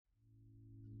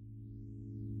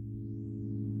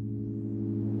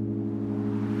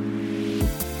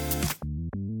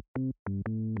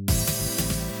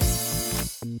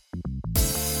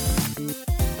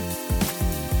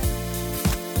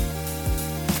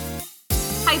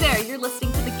Hi there, you're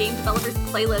listening to the Game Developers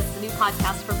Playlist, a new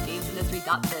podcast from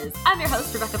gamesindustry.biz. I'm your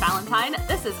host, Rebecca Valentine.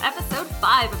 This is episode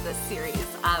 5 of this series,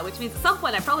 which means at some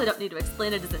point I probably don't need to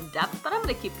explain it as in depth, but I'm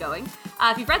going to keep going.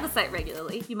 If you've read the site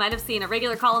regularly, you might have seen a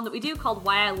regular column that we do called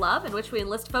Why I Love, in which we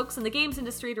enlist folks in the games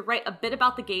industry to write a bit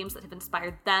about the games that have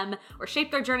inspired them or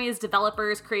shaped their journey as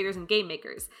developers, creators, and game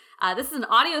makers. This is an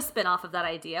audio spin-off of that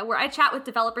idea, where I chat with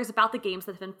developers about the games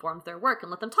that have informed their work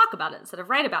and let them talk about it instead of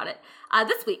write about it.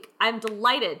 This week, I'm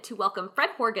delighted to welcome Fred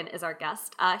Horgan as our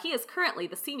guest. He is currently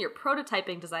the senior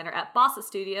prototyping designer at Bossa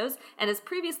Studios and has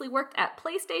previously worked at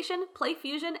PlayStation,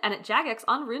 PlayFusion, and at Jagex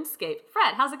on RuneScape.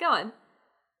 Fred, how's it going?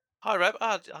 Hi, Reb.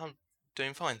 I'm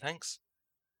doing fine, thanks.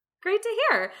 Great to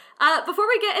hear. Before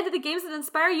we get into the games that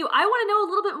inspire you, I want to know a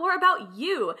little bit more about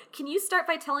you. Can you start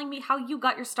by telling me how you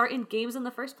got your start in games in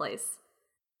the first place?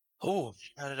 Oh,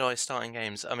 how did I start in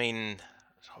games? I mean,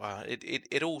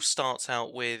 it all starts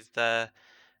out with playing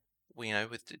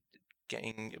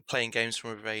games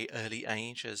from a very early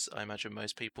age, as I imagine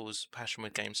most people's passion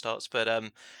with games starts. But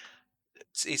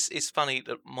it's funny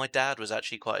that my dad was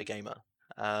actually quite a gamer.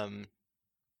 And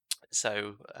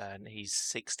he's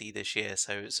 60 this year,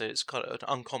 so it's quite an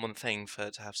uncommon thing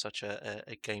to have such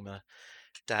a gamer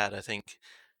dad, I think,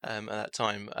 at that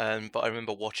time. But I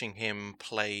remember watching him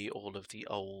play all of the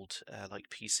old like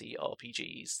PC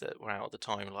RPGs that were out at the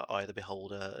time, like Eye of the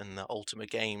Beholder and the Ultima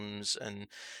games and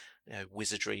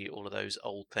Wizardry, all of those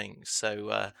old things.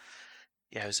 So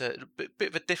it was a bit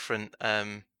of a different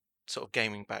sort of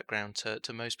gaming background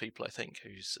to most people, I think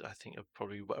are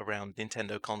probably around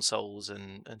Nintendo consoles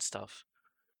and stuff.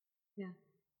 Yeah.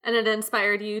 And it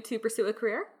inspired you to pursue a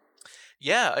career?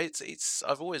 Yeah, it's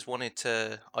I always wanted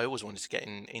to get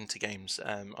into games.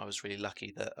 I was really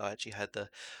lucky that I actually had the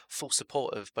full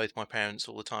support of both my parents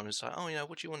all the time. It's like, oh,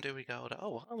 what do you want to do? We go,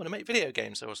 oh, I want to make video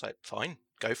games. So I was like, fine,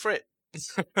 go for it.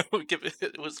 Give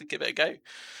it a go.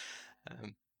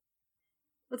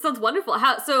 That sounds wonderful.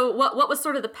 What was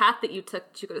sort of the path that you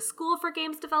took? Did you go to school for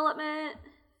games development?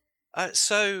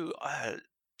 So I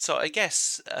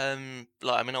guess I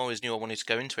always knew I wanted to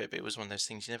go into it, but it was one of those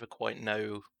things you never quite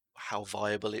know how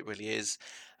viable it really is.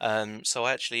 So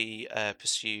I actually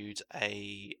pursued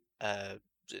a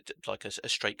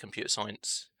straight computer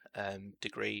science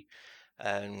degree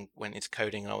and went into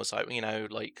coding. And I was like,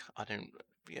 I don't,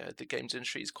 the games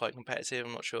industry is quite competitive.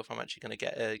 I'm not sure if I'm actually going to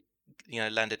get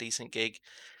land a decent gig.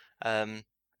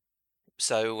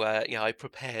 So I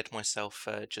prepared myself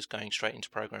for just going straight into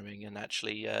programming, and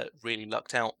actually really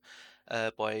lucked out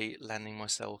by landing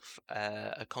myself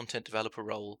a content developer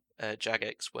role at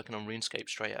Jagex, working on RuneScape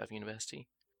straight out of university.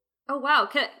 Oh wow!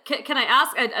 Can I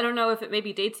ask? I don't know if it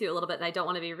maybe dates you a little bit, and I don't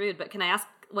want to be rude, but can I ask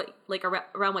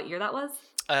around what year that was?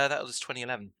 That was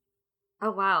 2011.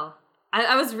 Oh wow!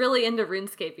 I was really into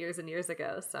RuneScape years and years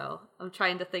ago, so I'm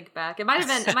trying to think back. It might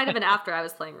have been after I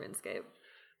was playing RuneScape.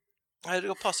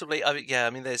 Possibly.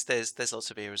 There's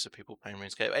lots of eras of people playing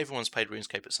RuneScape. Everyone's played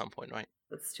RuneScape at some point, right?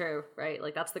 That's true, right?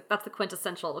 Like that's the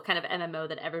quintessential kind of MMO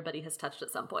that everybody has touched at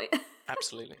some point.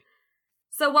 Absolutely.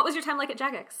 So, what was your time like at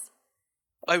Jagex?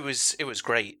 It was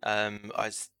great.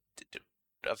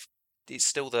 It's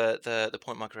still the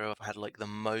point in my career I've had like the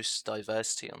most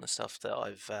diversity on the stuff that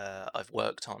I've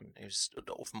worked on. It was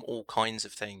from all kinds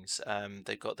of things.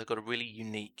 They've got a really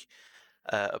unique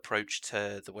approach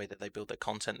to the way that they build their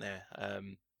content there.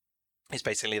 It's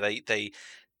basically they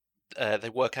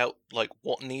work out like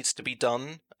what needs to be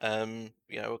done,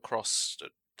 across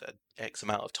X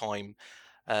amount of time.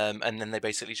 And then they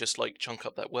basically just like chunk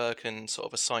up that work and sort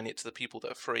of assign it to the people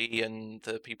that are free and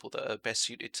the people that are best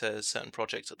suited to certain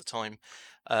projects at the time.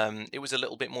 It was a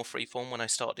little bit more freeform when I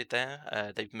started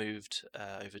there. They've moved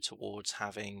over towards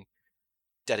having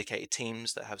dedicated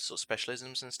teams that have sort of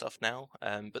specialisms and stuff now.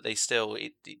 But it still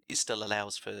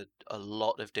allows for a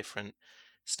lot of different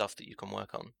stuff that you can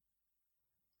work on.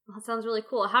 Well, that sounds really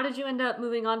cool. How did you end up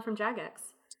moving on from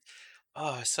Jagex?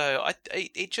 Oh, so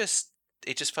it just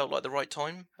felt like the right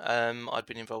time. I'd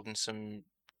been involved in some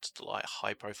like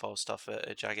high profile stuff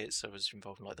at Jagex. I was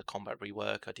involved in like the combat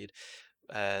rework. I did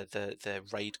the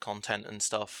raid content and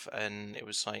stuff, and it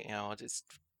was like, I just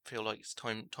feel like it's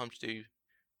time to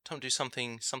do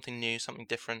something new, something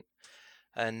different.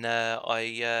 And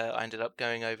I ended up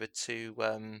going over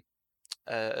to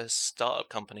a startup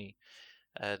company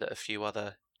that a few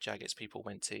other Jagex people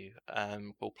went to,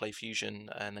 called PlayFusion,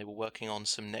 and they were working on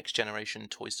some next generation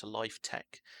toys to life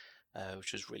tech,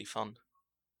 which was really fun.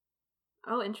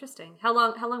 Oh, interesting. How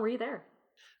long were you there?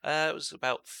 It was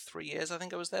about 3 years, I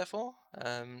think I was there for.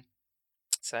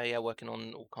 So yeah, working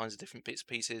on all kinds of different bits and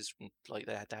pieces. Like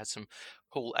they had some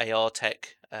cool AR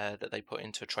tech that they put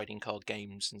into trading card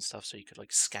games and stuff, so you could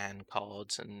like scan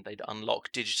cards and they'd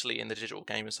unlock digitally in the digital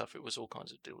game and stuff. It was all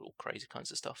crazy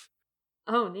kinds of stuff.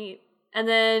 Oh, neat. And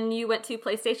then you went to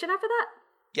PlayStation after that?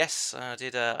 Yes, I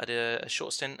did a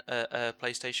short stint at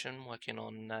PlayStation working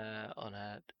on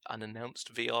a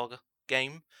unannounced VR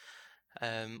game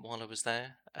while I was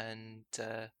there, and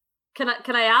Can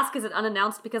I ask, is it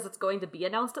unannounced because it's going to be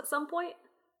announced at some point?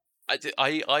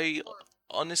 I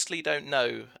honestly don't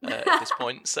know at this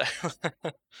point. So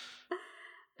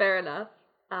Fair enough.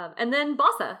 And then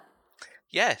Bossa.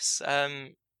 yes,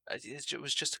 it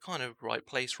was just a kind of right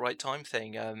place, right time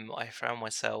thing. I found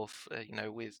myself,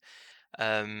 with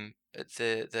at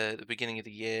the beginning of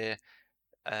the year,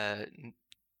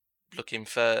 looking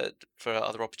for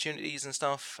other opportunities and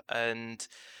stuff, and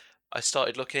I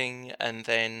started looking, and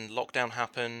then lockdown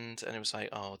happened, and it was like,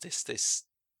 oh, this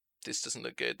doesn't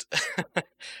look good.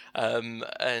 And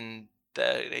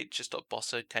it just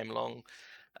Bossa came along,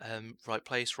 right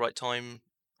place, right time,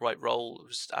 right role. It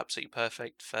was absolutely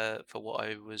perfect for what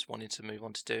I was wanting to move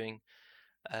on to doing,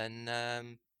 and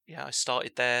yeah, I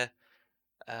started there.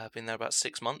 I've been there about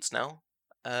 6 months now.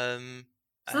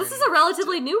 So this is And a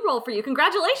relatively new role for you.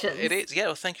 Congratulations. it is, yeah.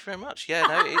 Well, thank you very much. Yeah,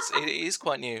 no, it is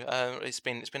quite new. It's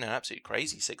been an absolutely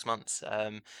crazy 6 months.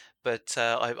 But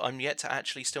I'm yet to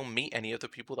actually still meet any of the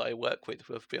people that I work with.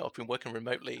 I've been working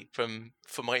remotely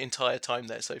for my entire time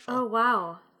there so far. Oh,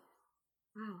 wow.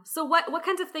 Wow. So what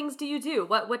kinds of things do you do?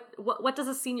 What does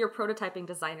a senior prototyping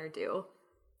designer do?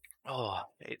 Oh,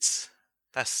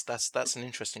 that's an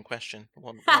interesting question.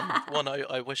 One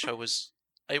I wish I was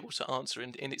able to answer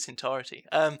in its entirety.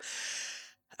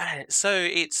 So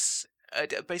it's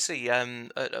basically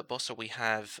at Bossa we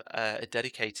have a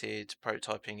dedicated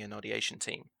prototyping and ideation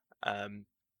team, um,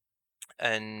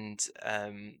 and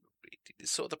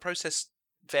sort of the process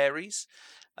varies,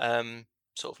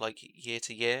 sort of like year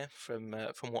to year from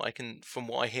what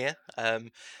I hear.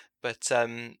 But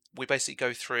we basically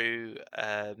go through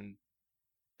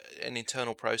an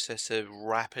internal process of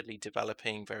rapidly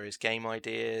developing various game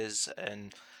ideas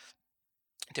and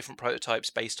different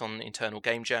prototypes based on internal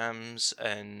game jams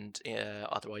and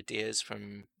other ideas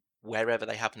from wherever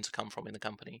they happen to come from in the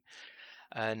company.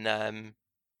 And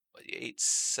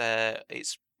it's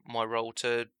my role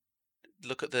to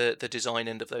look at the design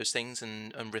end of those things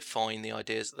and refine the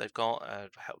ideas that they've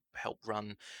got, help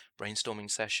run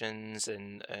brainstorming sessions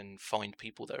and find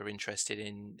people that are interested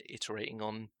in iterating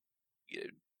on you know,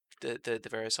 the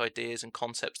various ideas and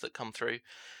concepts that come through.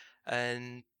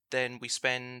 And then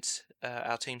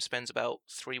our team spends about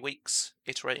 3 weeks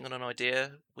iterating on an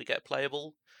idea. We get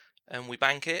playable and we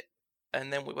bank it,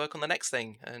 and then we work on the next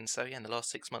thing. And so yeah, in the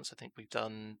last 6 months I think we've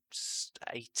done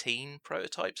 18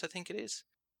 prototypes, I think it is.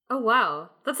 Oh, wow.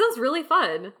 That sounds really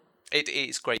fun. It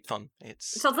is great fun. It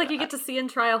sounds like you get to see and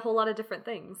try a whole lot of different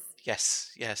things.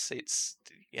 Yes, it's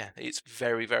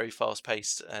very, very fast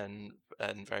paced and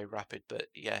very rapid. But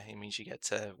yeah, it means you get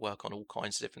to work on all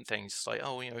kinds of different things. It's like,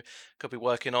 oh, could be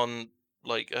working on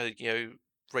like a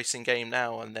racing game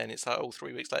now, and then it's like, oh,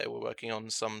 3 weeks later we're working on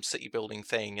some city building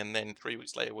thing, and then 3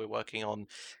 weeks later we're working on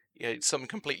something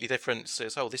completely different. So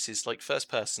it's, oh, this is like first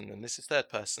person, and this is third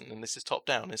person, and this is top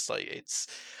down. It's like it's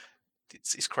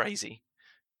crazy.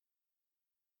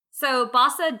 So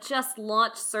Bossa just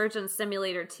launched Surgeon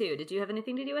Simulator 2. Did you have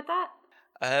anything to do with that?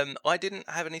 I didn't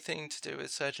have anything to do with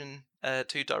Surgeon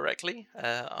 2 directly,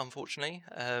 unfortunately.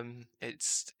 It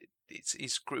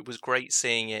was great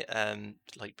seeing it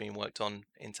like being worked on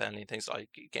internally and things like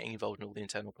getting involved in all the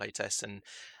internal playtests, and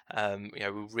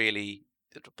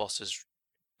the boss is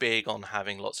big on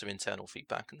having lots of internal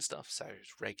feedback and stuff. So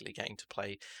it's regularly getting to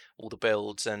play all the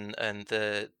builds and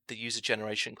the user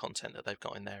generation content that they've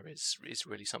got in there is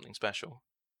really something special.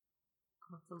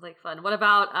 Sounds like fun. What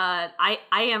about I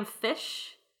Am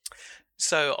Fish?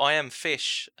 So I Am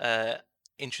Fish,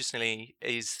 interestingly,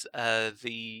 is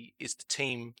the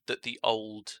team that the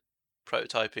old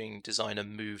prototyping designer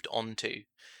moved on to,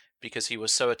 because he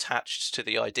was so attached to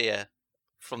the idea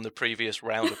from the previous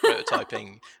round of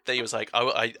prototyping that he was like,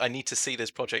 oh, I need to see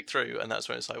this project through. And that's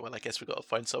when it's like, well, I guess we've got to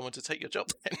find someone to take your job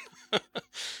then.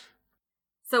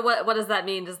 So what does that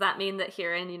mean? Does that mean that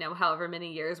here in, however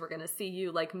many years we're going to see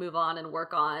you like move on and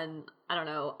work on, I don't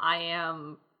know,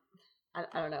 I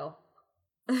don't know,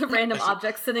 random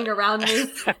objects sitting around me?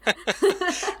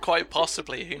 Quite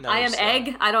possibly, who knows? I Am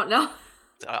Egg? I don't know.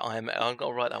 I'm going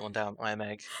to write that one down. I Am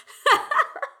Egg.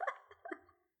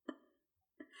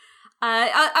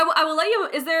 I will let you.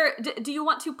 Do you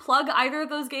want to plug either of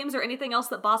those games or anything else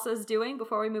that Bossa is doing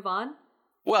before we move on?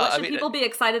 Well, what should people be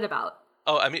excited about?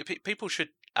 Oh, I mean, people should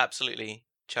absolutely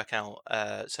check out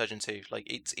Surgeon 2. Like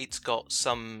it's got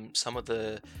some of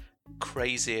the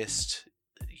craziest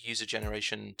user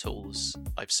generation tools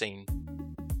I've seen.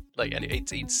 Like, and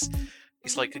it's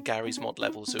like a Gary's mod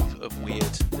levels of weird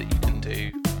that you can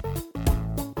do.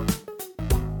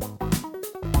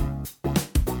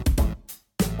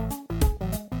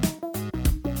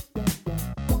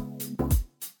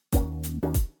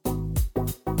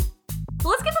 So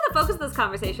let's get to the focus of this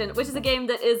conversation, which is a game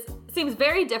that seems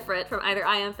very different from either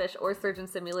I Am Fish or Surgeon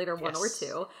Simulator 1 or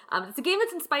 2. It's a game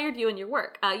that's inspired you in your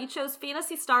work. You chose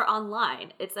Phantasy Star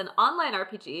Online. It's an online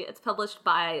RPG. It's published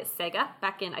by Sega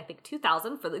back in, I think,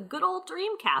 2000 for the good old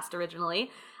Dreamcast originally.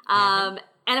 And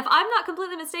if I'm not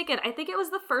completely mistaken, I think it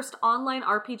was the first online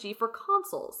RPG for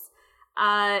consoles.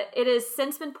 It has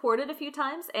since been ported a few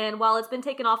times, and while it's been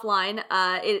taken offline,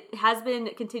 it has been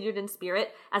continued in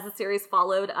spirit as the series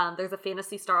followed. There's a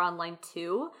Phantasy Star Online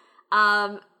 2.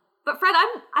 But Fred,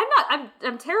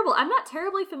 I'm terrible. I'm not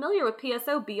terribly familiar with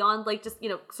PSO beyond like just,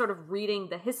 sort of reading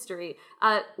the history.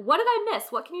 What did I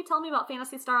miss? What can you tell me about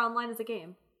Phantasy Star Online as a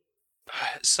game?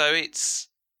 So it's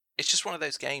just one of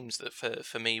those games that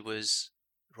for me was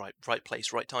right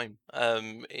place, right time.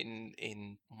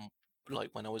 In like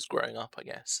when I was growing up, I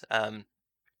guess.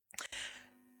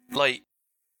 Like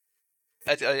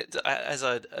as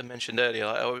I mentioned earlier,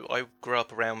 I grew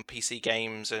up around PC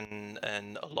games and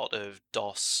a lot of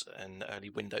DOS and early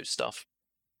Windows stuff,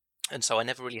 and so I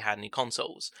never really had any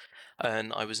consoles,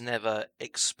 and I was never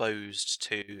exposed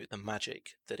to the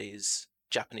magic that is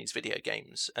Japanese video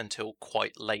games until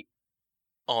quite late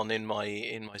on in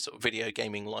my sort of video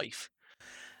gaming life.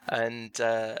 And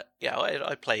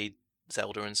I played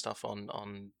Zelda and stuff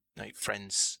on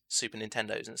friends' Super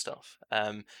Nintendos and stuff.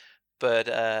 But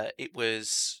it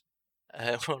was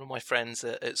one of my friends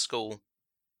at school.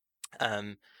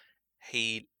 Um,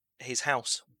 his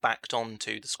house backed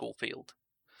onto the school field,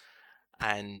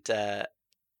 and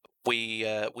we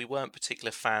weren't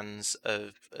particular fans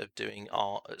of doing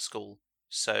art at school,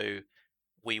 so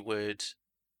we would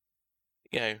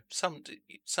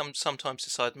sometimes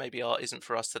decide maybe art isn't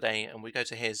for us today, and we go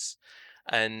to his,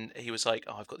 and he was like,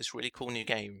 "Oh, I've got this really cool new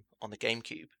game on the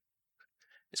GameCube.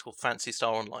 It's called Phantasy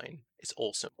Star Online. It's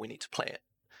awesome. We need to play it."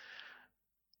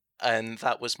 And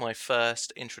that was my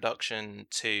first introduction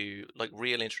to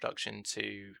real introduction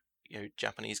to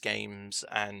Japanese games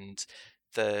and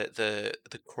the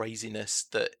craziness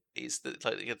that is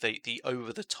the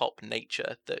over the top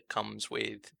nature that comes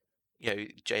with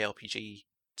JRPG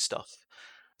stuff.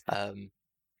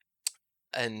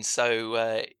 And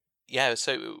so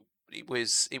so it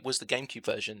was the GameCube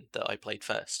version that I played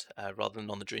first, rather than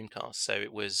on the Dreamcast. So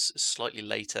it was slightly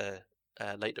later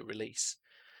release,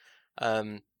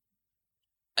 and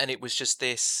it was just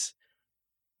the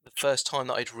first time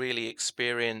that I'd really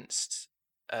experienced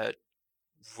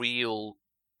real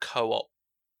co-op,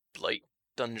 like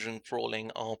dungeon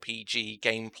crawling RPG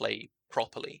gameplay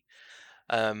properly.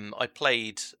 I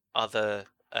played other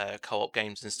co-op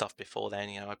games and stuff before then.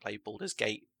 I played Baldur's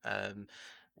Gate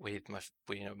with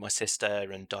my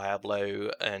sister, and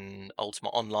Diablo and Ultima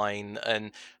Online,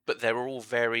 but they were all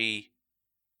very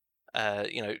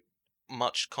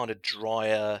much kind of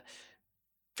drier,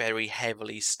 very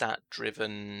heavily stat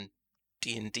driven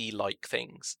D&D like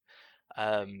things.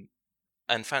 And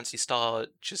Phantasy Star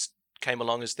just came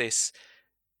along as this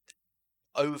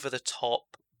over the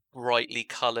top, brightly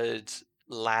colored,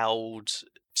 loud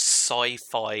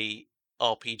sci-fi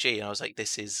RPG, and I was like,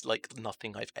 this is like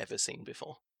nothing I've ever seen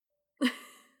before.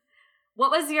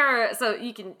 What was so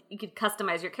you could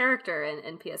customize your character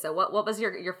in PSO. What was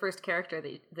your first character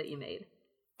that you made?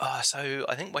 So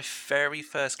I think my very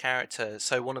first character,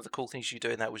 so one of the cool things you do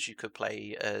in that was you could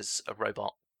play as a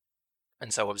robot.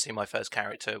 And so obviously my first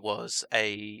character was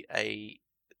a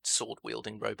sword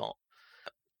wielding robot.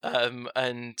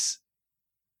 And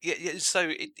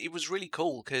so it was really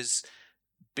cool because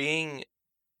being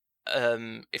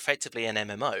effectively an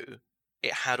MMO,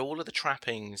 it had all of the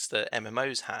trappings that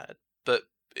MMOs had, but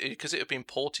because it had been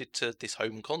ported to this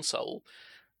home console,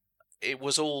 it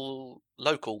was all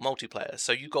local multiplayer.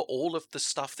 So you got all of the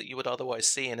stuff that you would otherwise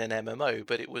see in an MMO,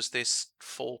 but it was this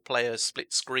 4-player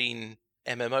split screen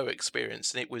MMO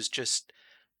experience, and it was just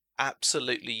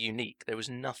absolutely unique. There was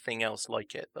nothing else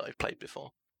like it that I've played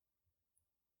before.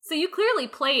 So you clearly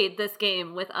played this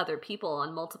game with other people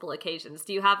on multiple occasions.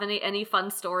 Do you have any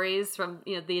fun stories from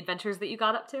the adventures that you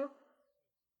got up to?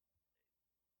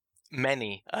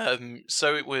 Many.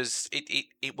 So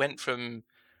it went from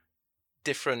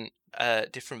different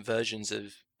versions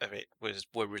of it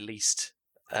were released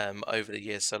over the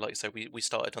years. So we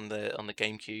started on the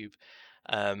GameCube,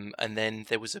 And then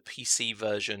there was a PC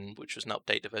version, which was an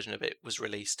updated version of it, was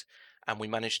released, and we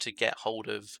managed to get hold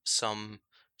of some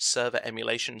server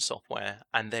emulation software,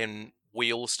 and then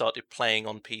we all started playing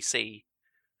on PC,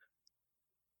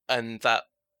 and that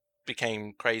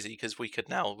became crazy because we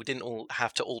didn't all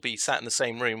have to all be sat in the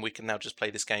same room. We can now just play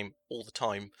this game all the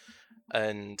time.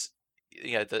 And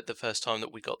the first time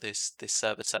that we got this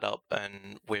server set up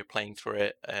and we're playing through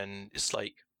it, and it's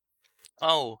like,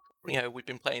 oh, we've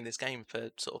been playing this game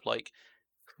for sort of like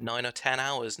 9 or 10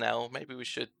 hours now. Maybe we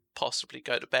should possibly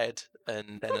go to bed.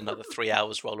 And then another 3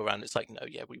 hours roll around. It's like, no,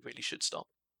 yeah, we really should stop.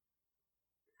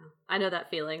 I know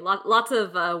that feeling. Lots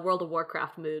of World of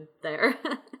Warcraft mood there.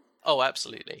 Oh,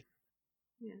 absolutely.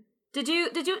 Yeah. Did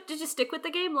you stick with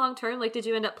the game long term? Like, did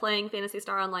you end up playing Phantasy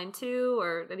Star Online 2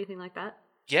 or anything like that?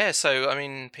 Yeah, so I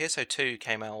mean, PSO2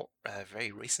 came out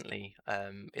very recently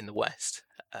in the West,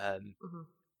 Mhm.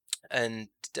 and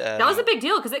That was a big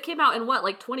deal because it came out in what,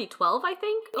 like 2012, I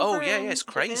think. oh Over yeah, in it's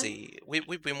Japan? crazy.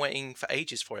 We've been waiting for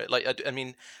ages for it. Like I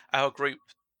mean, our group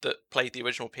that played the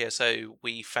original PSO,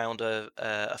 we found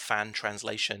a fan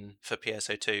translation for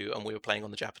PSO2, and we were playing on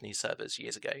the Japanese servers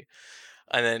years ago.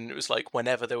 And then it was like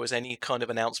whenever there was any kind of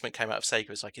announcement came out of Sega, it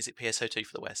was like, is it PSO2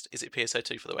 for the West? Is it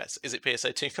PSO2 for the West? Is it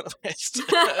PSO2 for the West?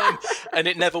 And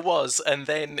it never was. And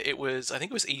then it was, I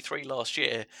think it was E3 last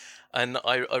year, and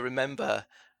I remember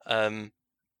I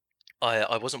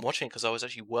wasn't watching because I was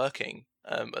actually working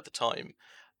at the time,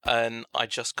 and I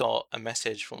just got a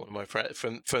message from one of my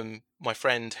from my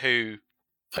friend who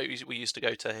we used to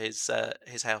go to his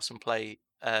house and play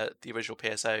the original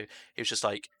PSO. He was just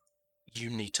like, "You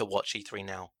need to watch E3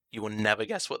 now. You will never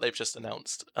guess what they've just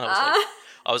announced." And uh,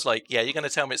 I was like, "Yeah, you're going to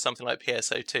tell me it's something like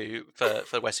PSO2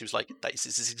 for West?" He was like, "This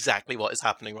is exactly what is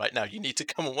happening right now. You need to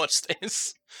come and watch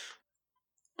this."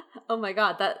 oh my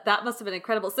god, that must have been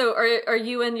incredible. So, are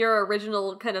you and your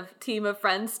original kind of team of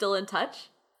friends still in touch?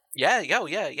 Yeah, yeah, oh,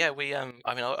 yeah, yeah.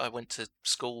 I mean, I went to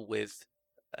school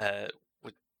uh,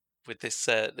 with this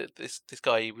this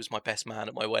guy. He was my best man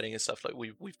at my wedding and stuff. Like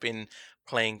we've been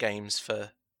playing games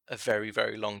for a very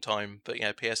very long time. But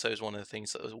yeah, PSO is one of the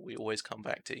things that we always come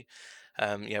back to.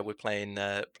 Yeah, we're playing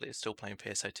still playing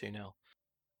PSO2 now.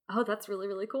 Oh, that's really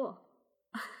really cool.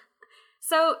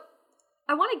 So,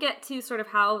 I want to get to sort of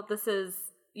how this is,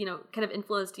 kind of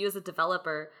influenced you as a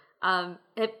developer. Has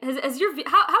how has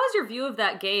your view of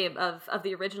that game of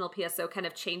the original PSO kind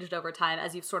of changed over time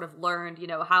as you've sort of learned,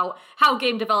 how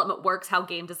game development works, how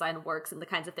game design works, and the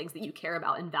kinds of things that you care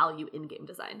about and value in game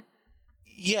design?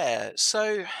 Yeah,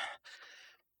 so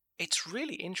it's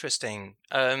really interesting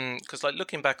because, like,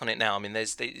 looking back on it now, I mean,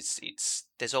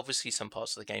 there's obviously some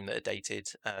parts of the game that are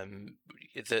dated.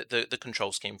 The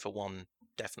control scheme, for one,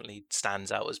 definitely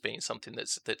stands out as being something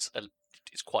it's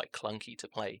quite clunky to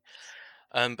play.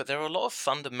 But there are a lot of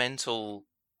fundamental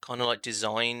kind of like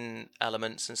design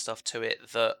elements and stuff to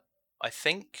it that I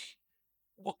think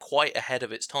were quite ahead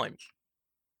of its time.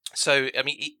 So, I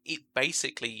mean, it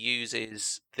basically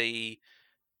uses the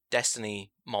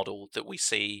Destiny model that we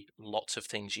see lots of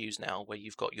things use now, where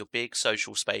you've got your big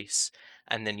social space,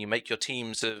 and then you make your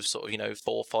teams of sort of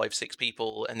 4, 5, 6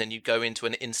 people, and then you go into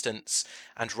an instance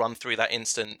and run through that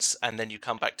instance, and then you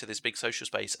come back to this big social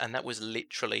space. And that was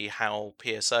literally how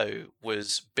PSO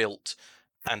was built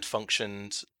and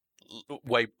functioned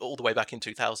way all the way back in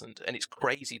 2000. And it's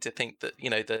crazy to think that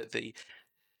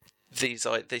these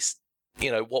are this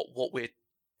what we're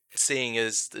seeing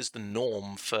as the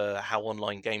norm for how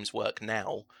online games work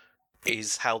now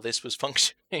is how this was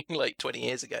functioning like 20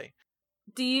 years ago.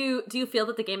 Do you feel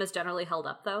that the game is generally held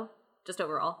up though, just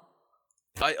overall?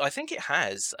 I think it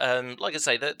has. Like I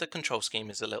say, the control scheme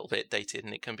is a little bit dated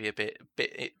and it can be a bit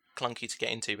clunky to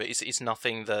get into, but it's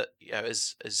nothing that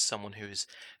as someone who is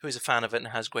a fan of it and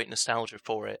has great nostalgia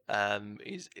for it, I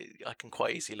can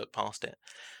quite easily look past it.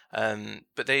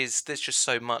 But there's just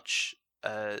so much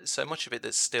of it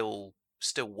that still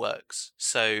works.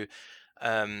 So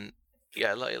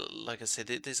yeah, like I said,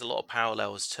 there's a lot of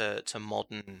parallels to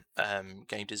modern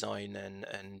game design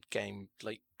and game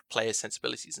like player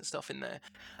sensibilities and stuff in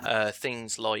there.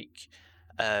 Things like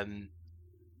um,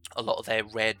 a lot of their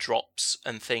rare drops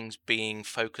and things being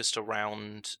focused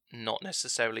around not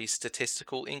necessarily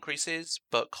statistical increases,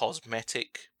 but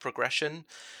cosmetic progression.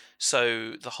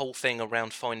 So the whole thing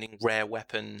around finding rare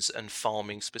weapons and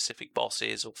farming specific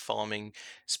bosses or farming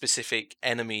specific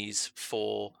enemies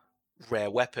for rare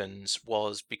weapons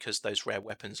was because those rare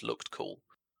weapons looked cool.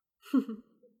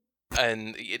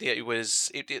 And it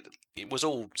was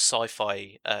all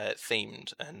sci-fi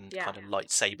themed and Yeah. kind of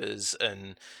lightsabers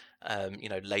and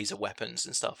laser weapons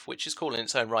and stuff, which is cool in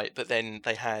its own right. But then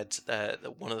they had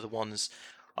one of the ones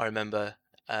I remember.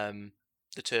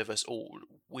 the two of us, all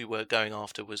we were going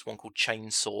after was one called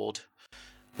Chainsword,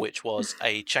 which was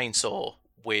a chainsaw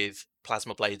with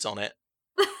plasma blades on it.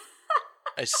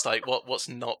 It's just like what's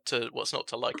not to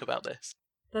like about this?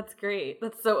 That's great.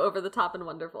 That's so over the top and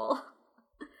wonderful.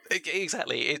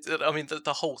 Exactly. I mean,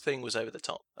 the whole thing was over the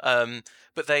top.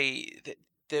 But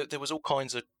there was all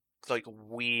kinds of like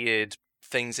weird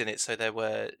things in it. So there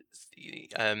were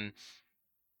um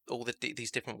all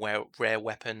these different rare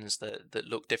weapons that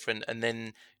look different, and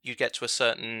then you get to a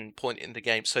certain point in the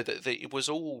game, so that it was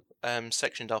all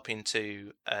sectioned up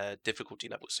into difficulty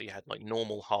levels. So you had like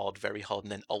normal, hard, very hard,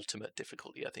 and then ultimate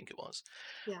difficulty, I think it was.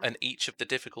 Yeah. And each of the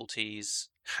difficulties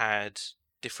had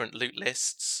different loot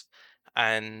lists,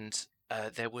 and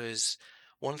there was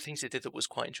one of the things it did that was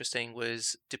quite interesting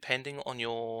was depending on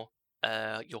your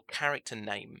character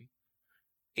name,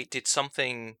 it did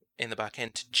something in the back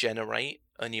end to generate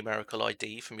a numerical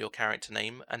ID from your character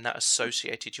name, and that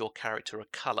associated your character a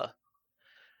color.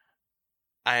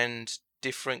 And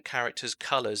different characters'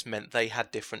 colors meant they had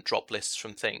different drop lists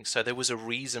from things. So there was a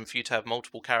reason for you to have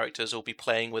multiple characters or be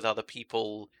playing with other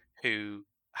people who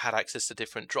had access to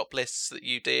different drop lists that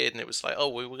you did. And it was like, oh,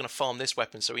 we were going to farm this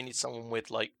weapon, so we need someone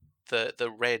with like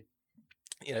the red,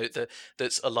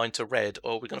 that's aligned to red,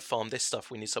 or we're going to farm this stuff,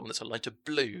 we need someone that's aligned to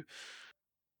blue.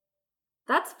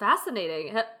 That's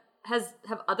fascinating. Have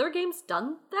other games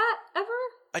done that ever?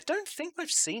 I don't think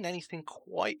I've seen anything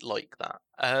quite like that.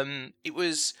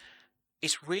 It's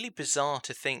really bizarre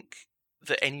to think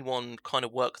that anyone kind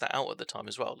of worked that out at the time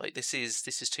as well. Like this is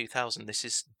 2000. This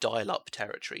is dial-up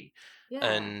territory, Yeah.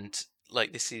 and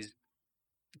like this is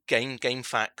game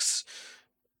facts.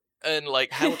 And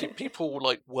like, how did people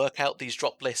like work out these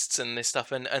drop lists and this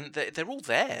stuff? And they're all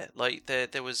there. Like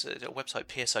there was a website,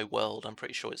 PSO World. I'm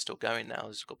pretty sure it's still going now.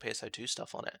 It's got PSO2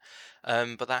 stuff on it.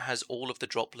 But that has all of the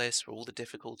drop lists for all the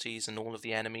difficulties and all of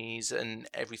the enemies and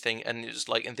everything. And it's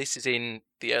like, and this is in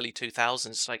the early 2000s.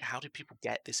 It's like, how did people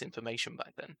get this information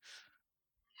back then?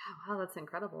 Wow, that's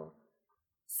incredible.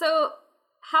 So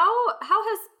how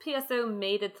has PSO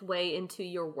made its way into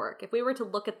your work? If we were to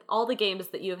look at all the games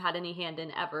that you have had any hand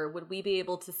in ever, would we be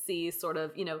able to see sort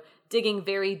of, digging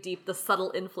very deep the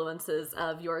subtle influences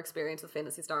of your experience with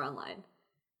Phantasy Star Online?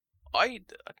 I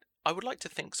would like to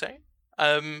think so.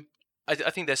 I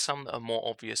think there's some that are more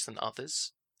obvious than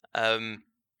others.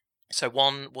 So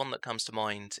one that comes to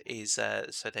mind is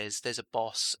so there's a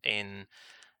boss in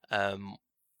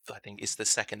I think it's the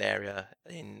second area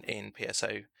in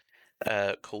PSO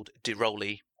called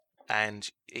Diroli,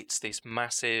 and it's this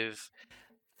massive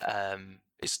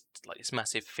it's like this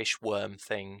massive fish worm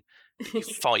thing that you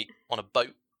fight on a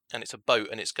boat, and it's a boat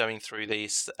and it's going through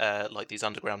these like these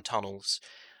underground tunnels,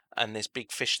 and this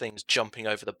big fish thing's jumping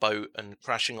over the boat and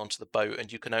crashing onto the boat,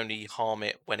 and you can only harm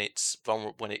it when it's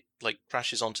vulnerable. When it like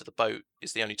crashes onto the boat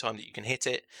is the only time that you can hit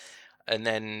it, and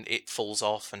then it falls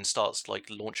off and starts like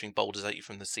launching boulders at you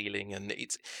from the ceiling, and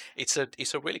it's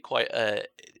a really quite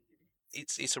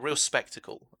it's a real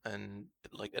spectacle and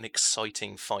like an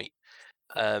exciting fight.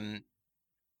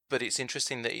 But it's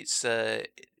interesting that it's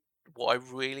what I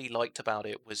really liked about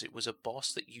it was a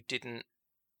boss that you didn't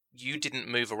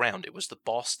move around. It was the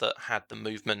boss that had the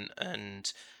movement,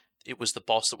 and it was the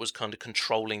boss that was kind of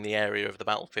controlling the area of the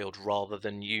battlefield rather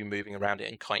than you moving around it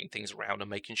and kiting things around and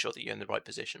making sure that you're in the right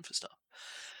position for stuff.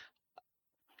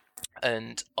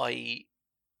 And I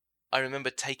remember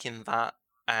taking that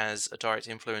as a direct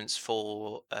influence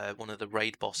for one of the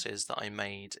raid bosses that I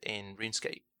made in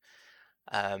RuneScape.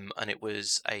 And it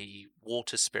was a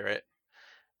water spirit.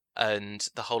 And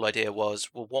the whole idea was,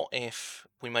 well, what if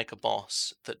we make a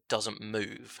boss that doesn't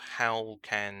move? How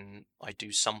can I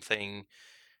do something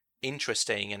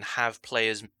interesting and have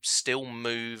players still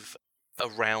move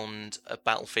around a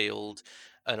battlefield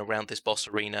and around this boss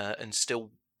arena and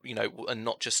still, and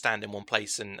not just stand in one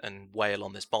place and wail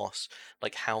on this boss?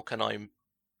 Like, how can I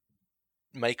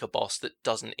make a boss that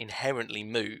doesn't inherently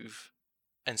move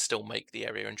and still make the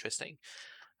area interesting?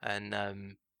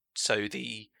 And so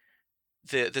the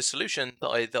solution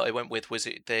that I went with was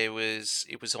it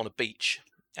was on a beach,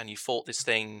 and you fought this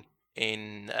thing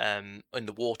in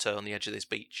the water on the edge of this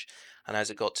beach, and as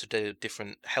it got to the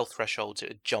different health thresholds, it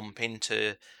would jump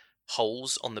into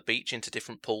holes on the beach into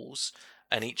different pools,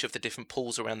 and each of the different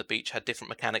pools around the beach had different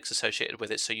mechanics associated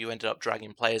with it. So you ended up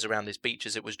dragging players around this beach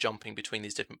as it was jumping between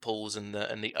these different pools and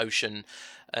the ocean,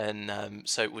 and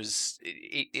so it was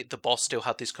the boss still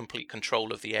had this complete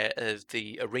control of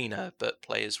the arena, but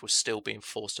players were still being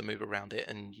forced to move around it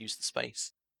and use the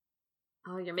space.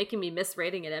 Oh, you're making me miss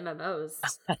raiding at MMOs.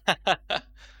 That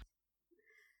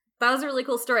was a really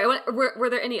cool story. Were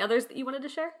there any others that you wanted to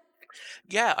share?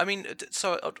 Yeah, I mean,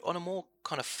 so on a more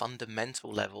kind of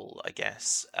fundamental level, I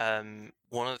guess,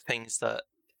 one of the things that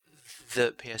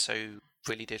PSO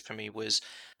really did for me was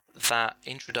that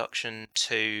introduction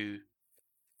to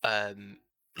um,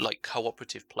 like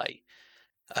cooperative play.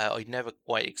 I'd never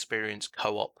quite experienced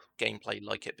co-op gameplay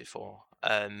like it before,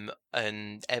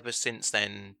 and ever since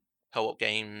then, co-op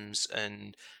games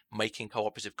and making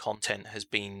cooperative content has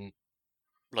been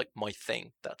like my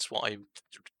thing. That's what I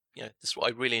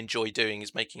really enjoy doing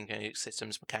is making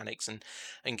systems, mechanics, and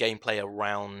gameplay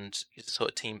around sort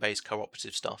of team-based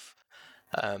cooperative stuff.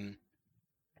 Um,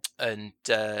 and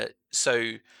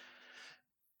so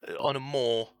on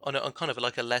kind of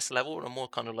like a less level, on a more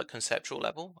kind of like conceptual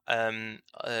level,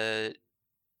 a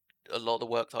lot of the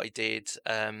work that I did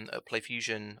at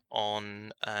PlayFusion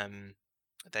on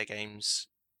their games,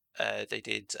 they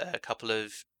did a couple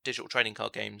of digital trading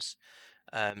card games,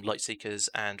 Lightseekers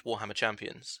and Warhammer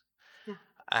Champions, Yeah.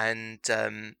 and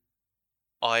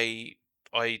I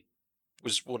I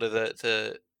was one of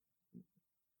the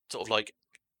sort of like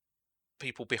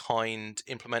people behind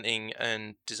implementing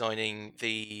and designing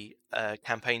the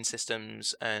campaign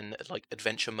systems and like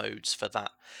adventure modes for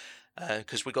that,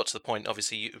 because we got to the point,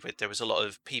 obviously, there was a lot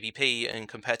of PvP and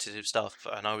competitive stuff,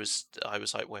 and I was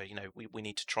like, well, we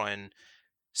need to try and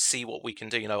see what we can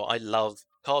do. I love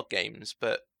card games,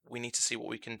 but we need to see what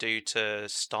we can do to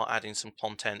start adding some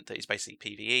content that is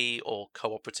basically PvE or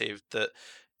cooperative that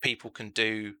people can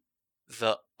do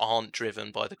that aren't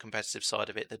driven by the competitive side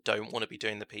of it, that don't want to be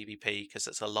doing the PvP because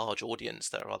it's a large audience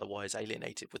that are otherwise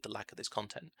alienated with the lack of this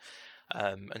content.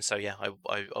 And so yeah,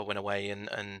 I went away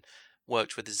and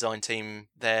worked with the design team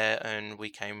there, and we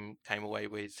came away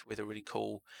with a really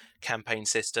cool campaign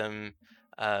system.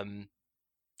 Um,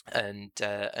 and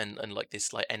like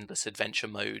this like endless adventure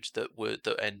mode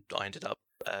and I ended up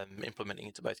implementing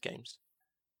into both games.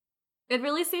 It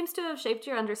really seems to have shaped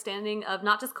your understanding of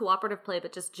not just cooperative play,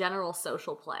 but just general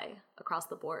social play across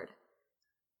the board.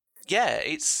 Yeah,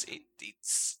 it's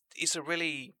a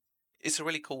really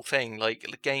cool thing. Like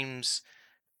the games,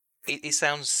 it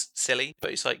sounds silly,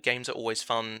 but it's like games are always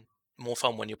more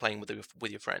fun when you're playing with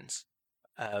your friends.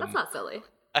 That's Um, not silly.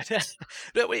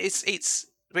 no,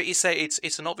 but you say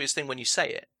it's an obvious thing when you say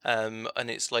it, and Right.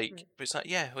 it's like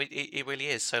yeah, it really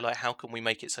is. So like, how can we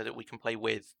make it so that we can play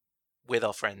with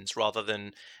our friends rather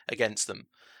than against them?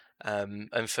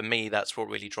 And for me, that's what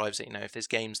really drives it. If there's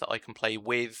games that I can play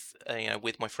with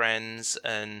my friends,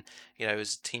 and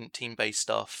as team based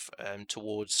stuff,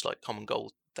 towards like common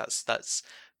goals, that's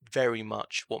very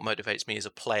much what motivates me as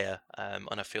a player. And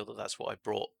I feel that that's what I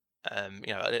brought. I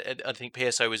think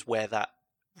PSO is where that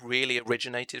really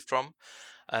originated from,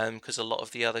 because a lot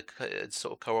of the other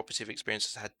sort of cooperative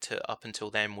experiences I had to up until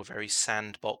then were very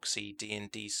sandboxy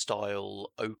D&D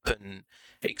style open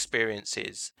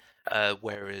experiences,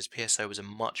 whereas PSO was a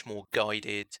much more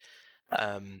guided,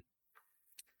 um,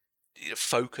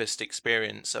 focused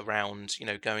experience around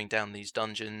going down these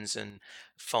dungeons and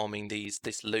farming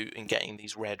this loot and getting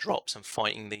these rare drops and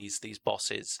fighting these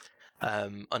bosses.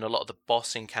 And a lot of the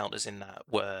boss encounters in that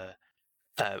were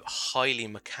highly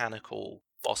mechanical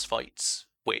boss fights,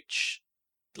 which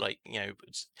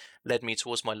led me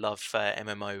towards my love for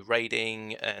MMO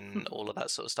raiding and all of that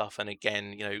sort of stuff. And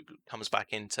again, comes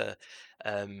back into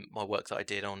my work that I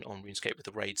did on RuneScape with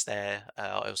the raids there.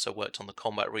 I also worked on the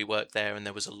combat rework there, and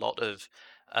there was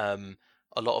um,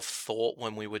 a lot of thought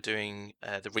when we were doing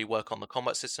the rework on the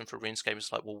combat system for RuneScape.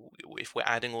 It's like, well, if we're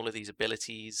adding all of these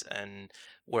abilities and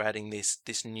we're adding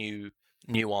this new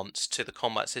nuance to the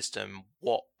combat system,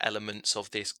 what elements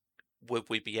of this would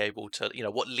we be able to,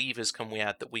 what levers can we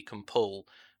add that we can pull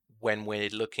when we're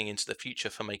looking into the future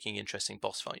for making interesting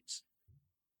boss fights?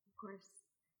 Of course.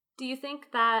 Do you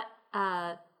think that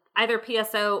either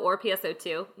PSO or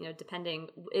PSO2, depending,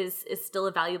 is still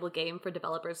a valuable game for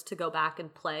developers to go back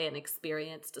and play and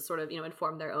experience to sort of,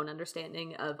 inform their own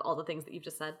understanding of all the things that you've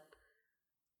just said?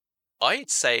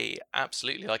 I'd say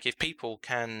absolutely. Like if people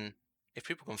can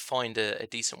find a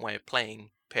decent way of playing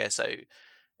PSO,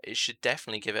 it should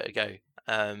definitely give it a go.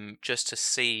 Just to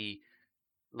see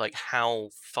like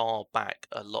how far back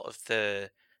a lot of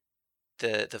the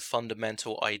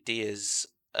fundamental ideas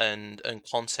and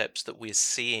concepts that we're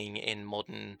seeing in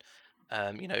modern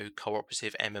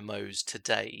cooperative MMOs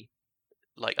today.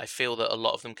 Like I feel that a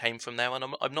lot of them came from there, and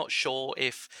I'm not sure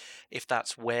if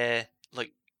that's where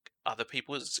like other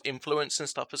people's influence and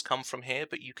stuff has come from here,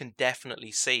 but you can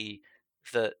definitely see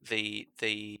that the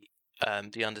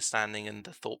understanding and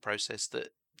the thought process that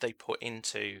they put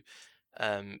into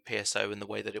PSO and the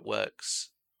way that it works,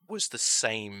 was the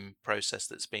same process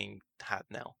that's being had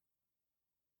now.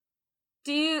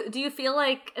 Do you feel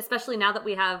like, especially now that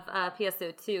we have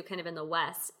PSO2 kind of in the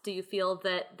West, do you feel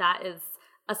that is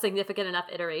a significant enough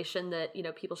iteration that, you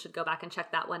know, people should go back and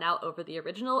check that one out over the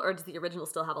original, or does the original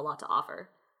still have a lot to offer?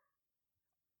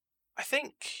 I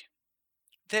think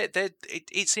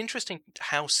it's interesting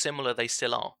how similar they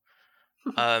still are.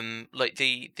 Like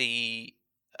the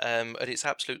at its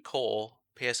absolute core,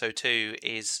 PSO2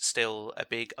 is still a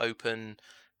big open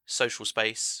social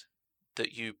space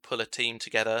that you pull a team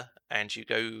together and you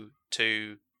go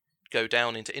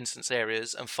down into instance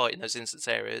areas and fight in those instance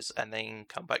areas, and then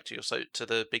come back to to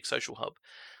the big social hub.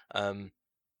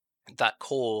 That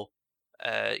core,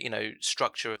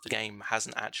 structure of the game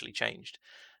hasn't actually changed.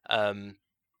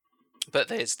 But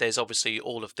there's obviously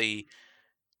all of the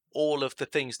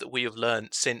things that we have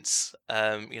learned since,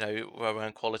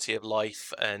 around quality of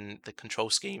life, and the control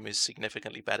scheme is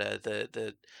significantly better.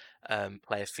 The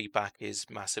player feedback is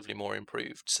massively more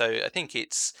improved. So I think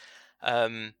it's,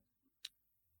 I'm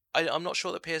not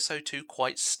sure that PSO2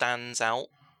 quite stands out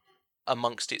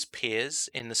amongst its peers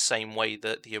in the same way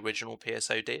that the original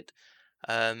PSO did.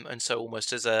 And so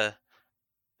almost as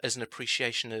an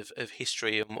appreciation of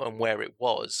history and where it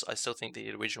was, I still think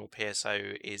the original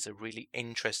PSO is a really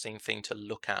interesting thing to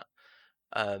look at,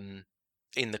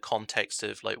 in the context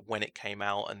of like when it came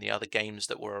out and the other games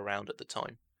that were around at the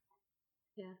time.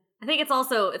 Yeah. I think it's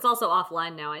also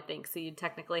offline now, I think, so you'd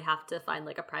technically have to find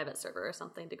like a private server or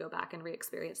something to go back and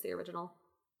re-experience the original.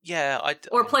 Yeah,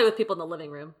 or play with people in the living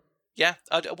room. Yeah,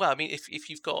 well, I mean, if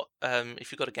you've got a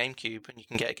GameCube and you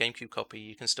can get a GameCube copy,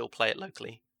 you can still play it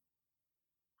locally.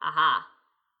 Aha.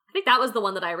 I think that was the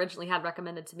one that I originally had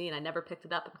recommended to me, and I never picked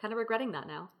it up. I'm kind of regretting that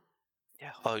now.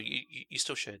 Yeah. Oh, you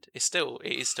still should. It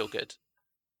is still good.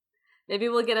 Maybe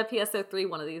we'll get a PSO3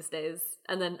 one of these days,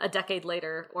 and then a decade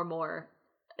later or more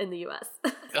in the US.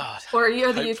 God, or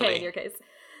you're the hopefully. UK in your case.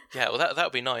 Yeah, well, that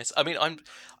would be nice. I mean,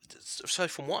 so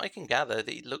from what I can gather,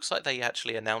 it looks like they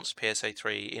actually announced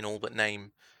PSO3 in all but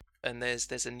name, and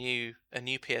there's a new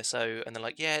PSO, and they're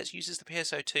like, yeah, it uses the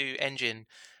PSO2 engine,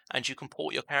 and you can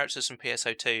port your characters from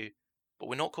PSO2, but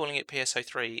we're not calling it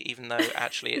PSO3, even though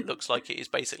actually it looks like it is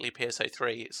basically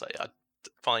PSO3. It's like,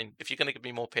 fine, if you're going to give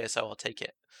me more PSO, I'll take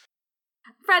it.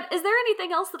 Fred, is there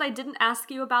anything else that I didn't ask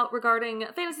you about regarding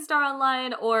Phantasy Star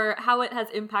Online, or how it has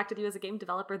impacted you as a game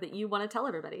developer, that you want to tell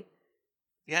everybody?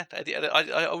 Yeah,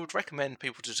 I would recommend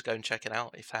people to just go and check it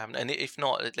out if they haven't, and if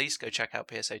not, at least go check out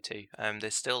PSO2.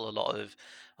 There's still a lot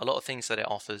of things that it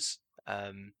offers,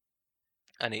 and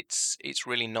it's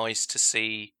really nice to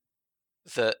see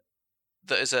that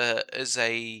as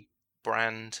a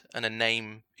brand and a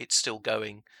name, it's still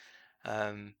going.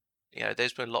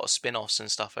 There's been a lot of spin-offs and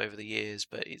stuff over the years,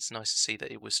 but it's nice to see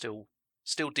that it was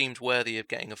still deemed worthy of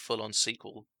getting a full-on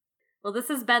sequel. Well, this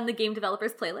has been the Game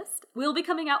Developers Playlist. We'll be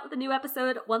coming out with a new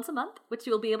episode once a month, which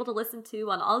you'll be able to listen to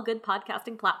on all good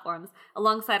podcasting platforms,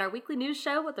 alongside our weekly news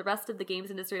show with the rest of the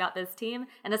GamesIndustry.biz team,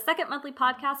 and a second monthly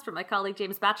podcast from my colleague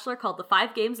James Batchelor called The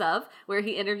 5 Games Of, where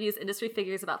he interviews industry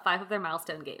figures about 5 of their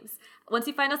milestone games. Once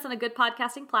you find us on a good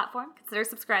podcasting platform, consider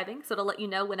subscribing so it'll let you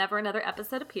know whenever another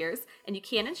episode appears, and you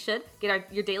can and should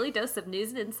get your daily dose of news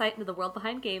and insight into the world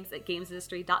behind games at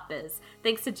GamesIndustry.biz.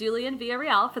 Thanks to Julian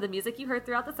Villarreal for the music you heard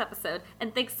throughout this episode,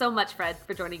 and thanks so much, Fred,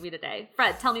 for joining me today.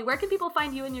 Fred, tell me, where can people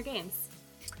find you and your games?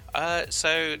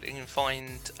 So you can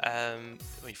find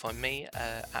me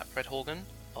at Fred Horgan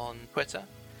on Twitter,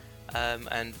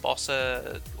 and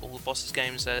Bossa, all Bossa's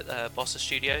games at Bossa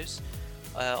Studios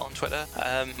on Twitter.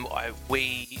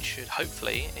 We should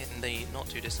hopefully, in the not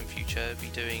too distant future, be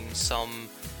doing some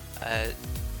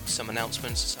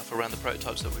announcements and stuff around the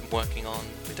prototypes that we've been working on.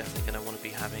 We're definitely going to want to be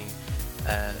having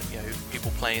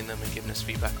people playing them and giving us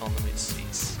feedback on them.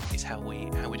 It's how we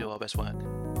do our best work.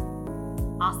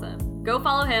 Awesome. Go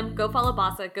follow him, go follow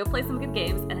Bossa, go play some good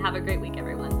games, and have a great week,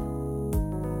 everyone.